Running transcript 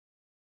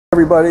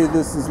everybody,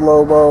 this is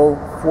Lobo,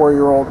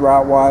 4-year-old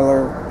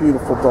Rottweiler,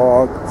 beautiful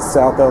dog,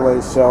 South LA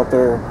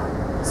shelter,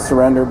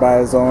 surrendered by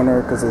his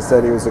owner because they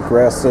said he was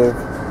aggressive.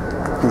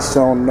 He's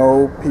shown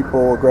no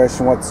people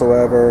aggression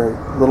whatsoever,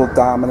 a little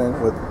dominant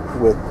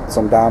with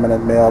some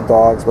dominant male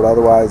dogs, but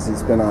otherwise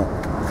he's been a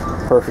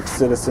perfect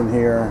citizen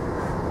here.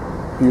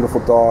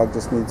 Beautiful dog,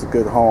 just needs a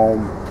good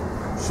home,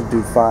 should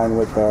do fine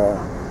with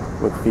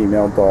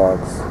female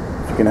dogs.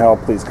 If you can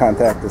help, please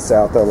contact the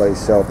South LA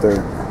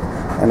shelter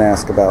and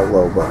ask about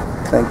Lobo.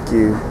 Thank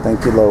you,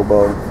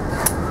 Lobo.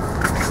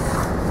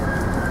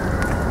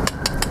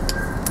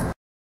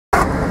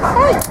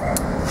 Hey,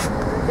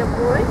 good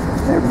boy.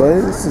 Hey,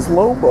 buddy, this is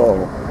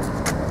Lobo.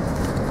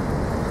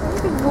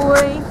 Good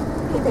boy.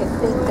 He's a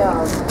big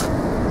dog.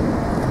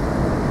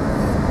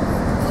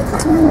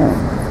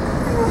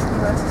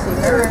 Let's see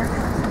her.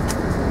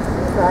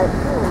 Like,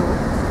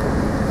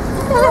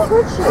 look how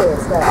good she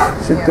is, though.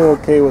 Should do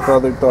okay with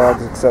other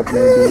dogs except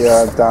maybe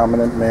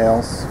dominant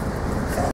males.